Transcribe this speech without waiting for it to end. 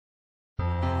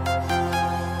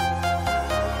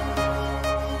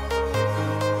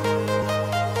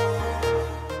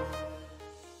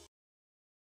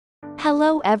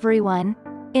Hello everyone.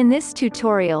 In this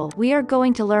tutorial we are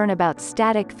going to learn about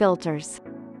static filters.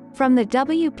 From the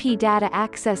WP Data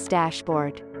Access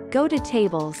dashboard, go to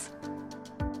Tables.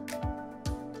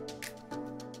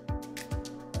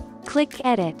 Click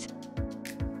Edit.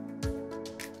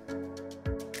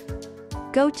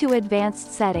 Go to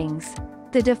Advanced Settings.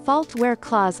 The default Where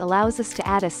clause allows us to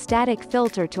add a static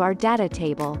filter to our data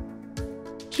table.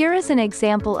 Here is an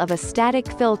example of a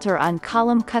static filter on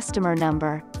column customer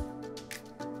number.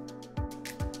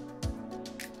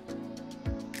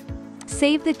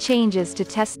 Save the changes to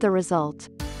test the result.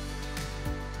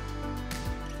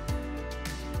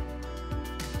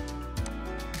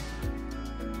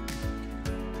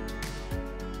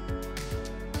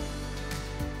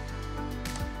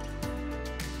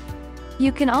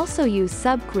 You can also use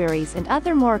subqueries and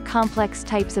other more complex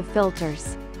types of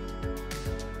filters.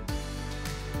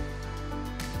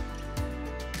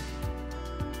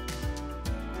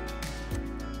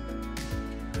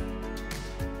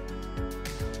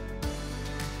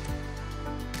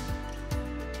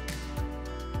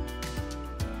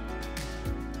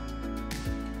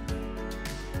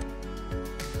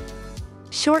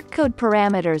 Shortcode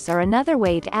parameters are another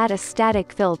way to add a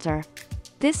static filter.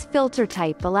 This filter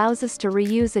type allows us to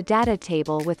reuse a data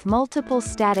table with multiple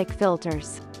static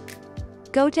filters.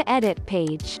 Go to Edit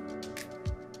page.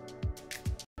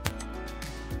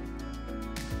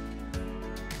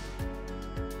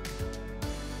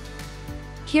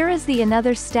 Here is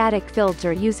another static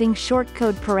filter using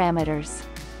shortcode parameters.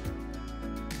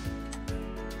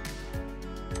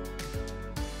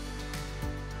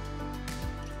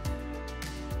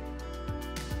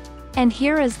 And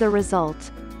here is the result.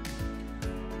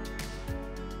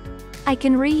 I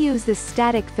can reuse this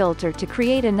static filter to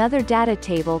create another data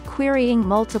table querying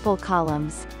multiple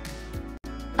columns.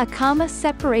 A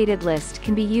comma-separated list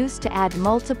can be used to add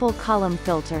multiple column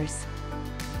filters.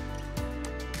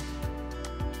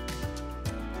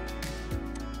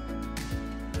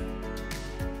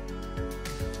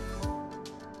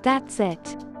 That's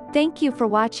it. Thank you for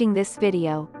watching this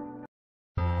video.